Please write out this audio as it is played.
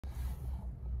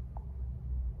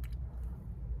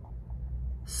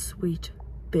Sweet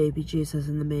baby Jesus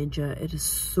in the manger. It is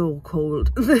so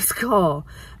cold in this car.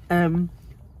 And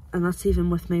that's even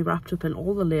with me wrapped up in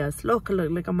all the layers. Look, I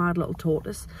look like a mad little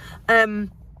tortoise.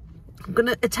 I'm going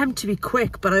to attempt to be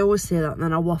quick, but I always say that and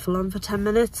then I'll waffle on for 10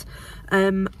 minutes.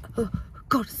 Oh,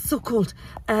 God, it's so cold.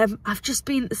 I've just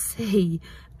been to see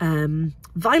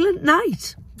Violent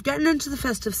Night. Getting into the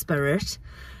festive spirit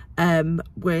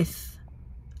with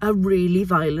a really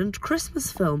violent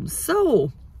Christmas film.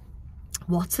 So,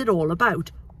 what's it all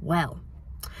about? Well,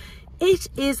 it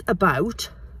is about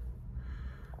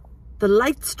the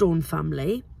Lightstone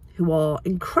family, who are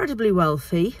incredibly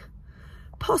wealthy,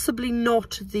 possibly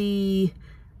not the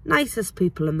nicest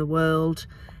people in the world.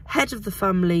 Head of the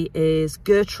family is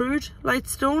Gertrude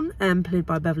Lightstone, played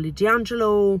by Beverly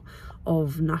D'Angelo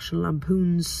of National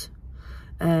Lampoon's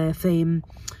fame.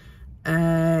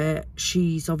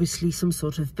 She's obviously some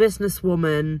sort of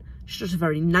businesswoman. She's just a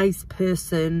very nice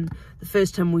person. The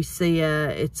first time we see her,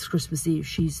 it's Christmas Eve.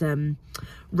 She's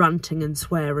ranting and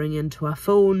swearing into her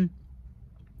phone.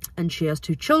 And she has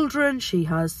 2 children. She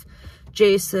has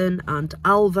Jason and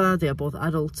Alva. They are both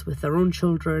adults with their own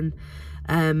children.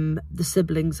 The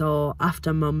siblings are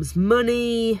after mum's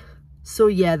money. So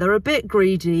yeah, they're a bit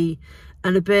greedy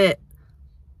and a bit,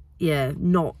 yeah,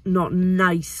 not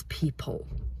nice people.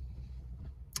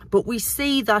 But we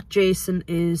see that Jason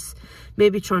is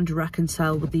maybe trying to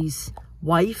reconcile with his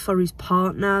wife or his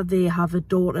partner. They have a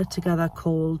daughter together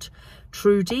called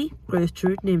Trudy,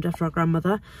 Gertrude, named after our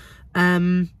grandmother.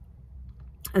 And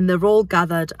they're all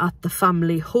gathered at the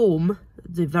family home,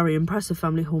 the very impressive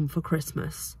family home, for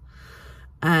Christmas.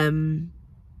 So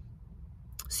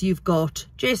you've got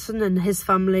Jason and his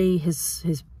family, his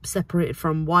separated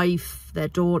from wife, their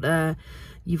daughter.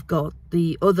 You've got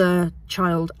the other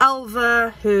child,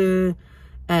 Alva, her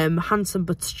handsome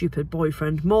but stupid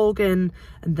boyfriend, Morgan,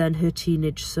 and then her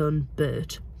teenage son,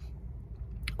 Bert.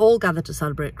 All gathered to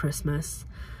celebrate Christmas.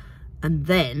 And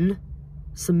then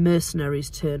some mercenaries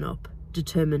turn up,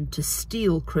 determined to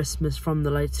steal Christmas from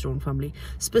the Lightstone family,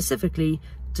 specifically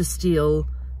to steal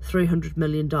 $300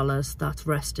 million that's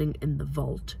resting in the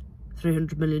vault.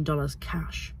 $300 million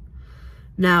cash.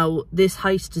 Now, this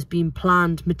heist has been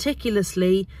planned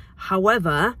meticulously.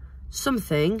 However,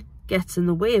 something gets in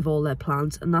the way of all their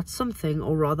plans, and that something,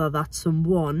 or rather that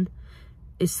someone,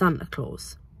 is Santa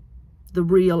Claus. The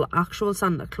real, actual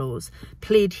Santa Claus,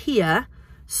 played here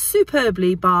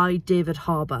superbly by David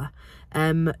Harbour.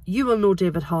 You will know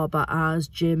David Harbour as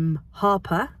Jim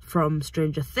Harper from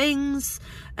Stranger Things.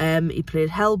 He played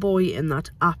Hellboy in that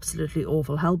absolutely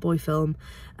awful Hellboy film.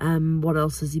 What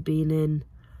else has he been in?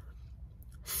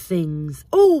 Things.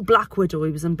 Oh, Black Widow.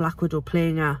 He was in Black Widow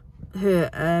playing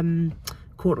her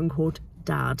quote-unquote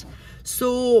dad.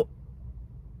 So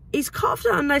he's carved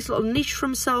out a nice little niche for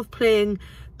himself, playing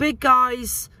big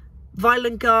guys,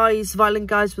 violent guys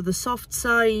with a soft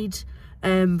side,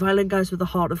 violent guys with a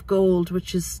heart of gold,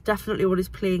 which is definitely what he's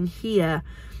playing here.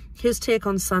 His take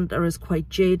on Santa is quite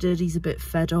jaded. He's a bit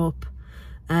fed up.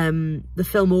 The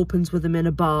film opens with him in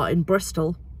a bar in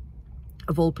Bristol,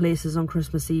 of all places, on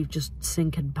Christmas Eve, just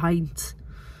sinking pints,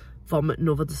 vomiting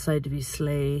over the side of his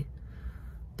sleigh,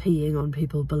 peeing on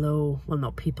people below. Well,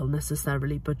 not people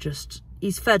necessarily, but just,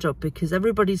 he's fed up because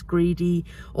everybody's greedy.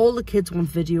 All the kids want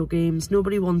video games.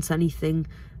 Nobody wants anything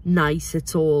nice.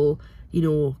 It's all, you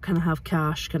know, can I have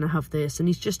cash? Can I have this? And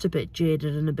he's just a bit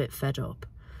jaded and a bit fed up.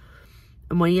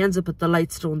 And when he ends up at the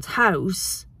Lightstone's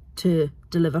house to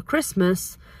deliver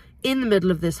Christmas, in the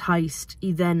middle of this heist,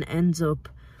 he then ends up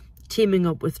teaming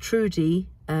up with Trudy,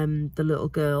 the little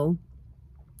girl,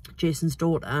 Jason's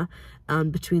daughter,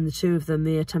 and between the two of them,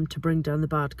 they attempt to bring down the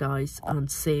bad guys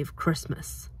and save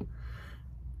Christmas.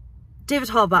 David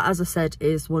Harbour, as I said,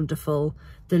 is wonderful.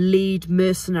 The lead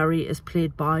mercenary is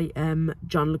played by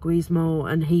John Leguizamo,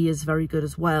 and he is very good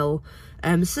as well.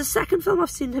 It's the second film I've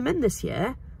seen him in this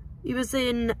year. He was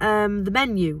in The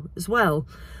Menu as well.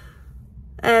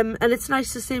 And it's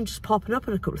nice to see him just popping up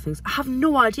in a couple of things. I have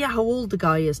no idea how old the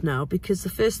guy is now, because the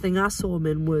first thing I saw him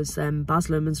in was Baz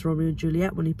Luhrmann's Romeo and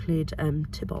Juliet, when he played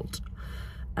Tybalt.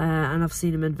 And I've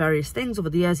seen him in various things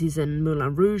over the years. He's in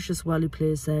Moulin Rouge as well. He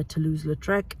plays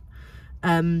Toulouse-Lautrec.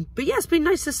 But yeah, it's been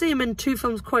nice to see him in 2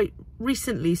 films quite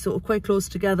recently, sort of quite close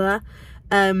together.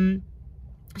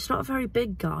 He's not a very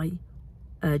big guy,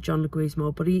 John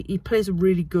Leguizamo, but he plays a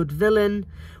really good villain.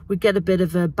 We get a bit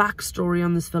of a backstory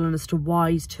on this villain as to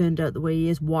why he's turned out the way he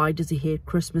is. Why does he hate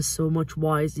Christmas so much?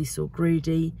 Why is he so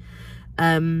greedy?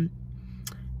 It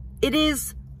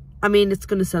is, I mean, it's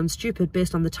going to sound stupid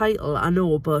based on the title, I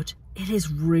know, but it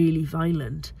is really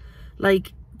violent.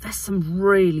 Like, there's some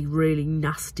really, really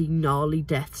nasty, gnarly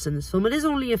deaths in this film. It is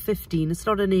only a 15, it's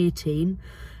not an 18.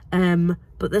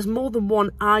 But there's more than one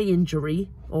eye injury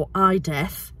or eye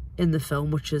death in the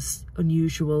film, which is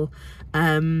unusual.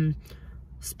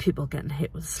 People getting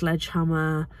hit with a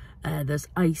sledgehammer. There's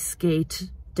ice skate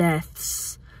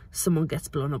deaths. Someone gets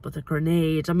blown up with a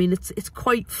grenade. I mean, it's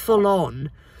quite full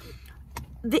on.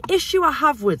 The issue I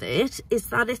have with it is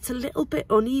that it's a little bit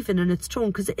uneven in its tone,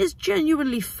 because it is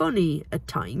genuinely funny at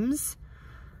times.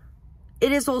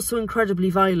 It is also incredibly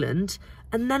violent,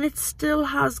 and then it still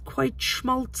has quite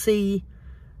schmaltzy,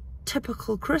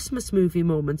 typical Christmas movie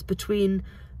moments between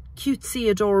cutesy,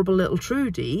 adorable little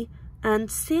Trudy and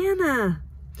Santa.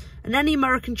 And any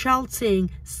American child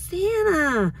saying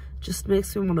Santa just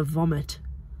makes me want to vomit.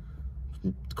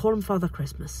 Call him Father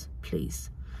Christmas,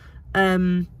 please.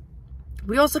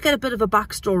 We also get a bit of a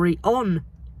backstory on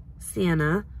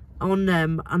Santa,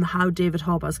 on how David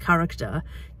Harbour's character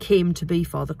came to be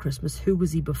Father Christmas. Who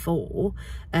was he before?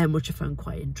 Which I found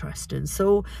quite interesting.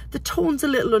 So the tone's a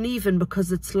little uneven,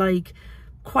 because it's like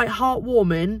quite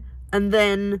heartwarming and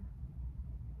then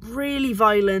really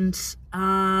violent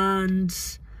and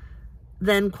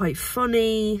then quite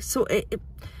funny. So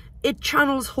it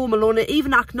channels Home Alone. It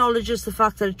even acknowledges the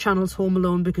fact that it channels Home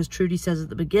Alone, because Trudy says at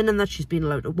the beginning that she's been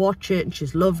allowed to watch it and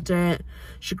she's loved it.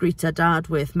 She greets her dad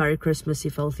with "Merry Christmas,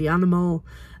 you filthy animal."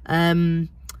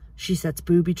 She sets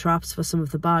booby traps for some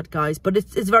of the bad guys, but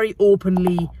it's very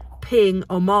openly paying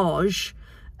homage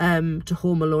to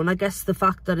Home Alone. I guess the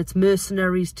fact that it's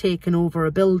mercenaries taking over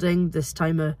a building, this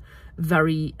time a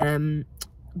very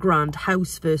grand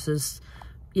house versus,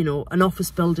 you know, an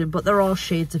office building, but there are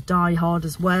shades of Die Hard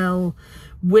as well.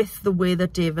 With the way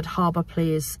that David Harbour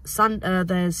plays Santa,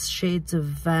 there's shades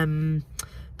of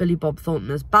Billy Bob Thornton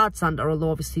as Bad Santa, although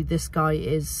obviously this guy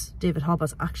is, David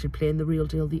Harbour's actually playing the real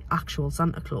deal, the actual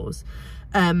Santa Claus.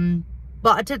 But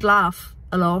I did laugh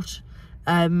a lot.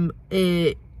 I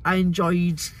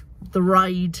enjoyed the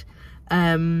ride.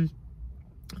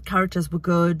 Characters were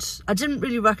good. I didn't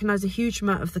really recognise a huge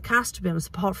amount of the cast, to be honest,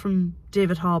 apart from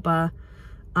David Harbour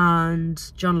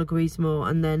and John Leguizamo,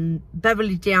 and then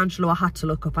Beverly D'Angelo I had to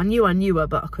look up. I knew her,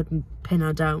 but I couldn't pin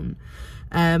her down.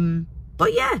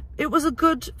 But yeah, it was a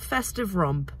good festive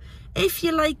romp. If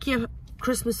you like your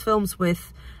Christmas films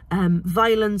with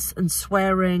violence and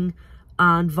swearing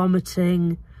and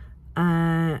vomiting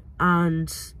and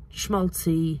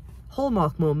schmaltzy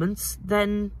Hallmark moments,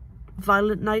 then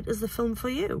Violent Night is the film for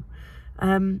you.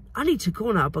 I need to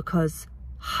go now, because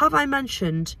have I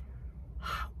mentioned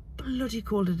how bloody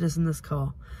cold it is in this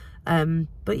car?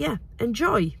 But yeah,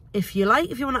 enjoy. If you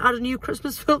want to add a new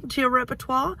Christmas film to your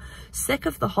repertoire, sick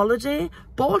of The Holiday,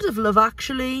 bored of Love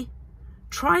Actually,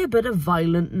 try a bit of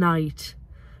Violent Night.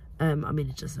 I mean,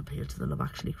 it doesn't appeal to the Love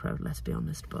Actually crowd, let's be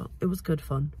honest, but it was good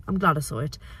fun. I'm glad I saw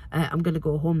it. I'm going to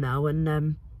go home now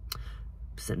and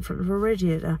sit in front of a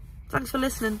radiator. Thanks for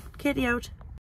listening. Katie out.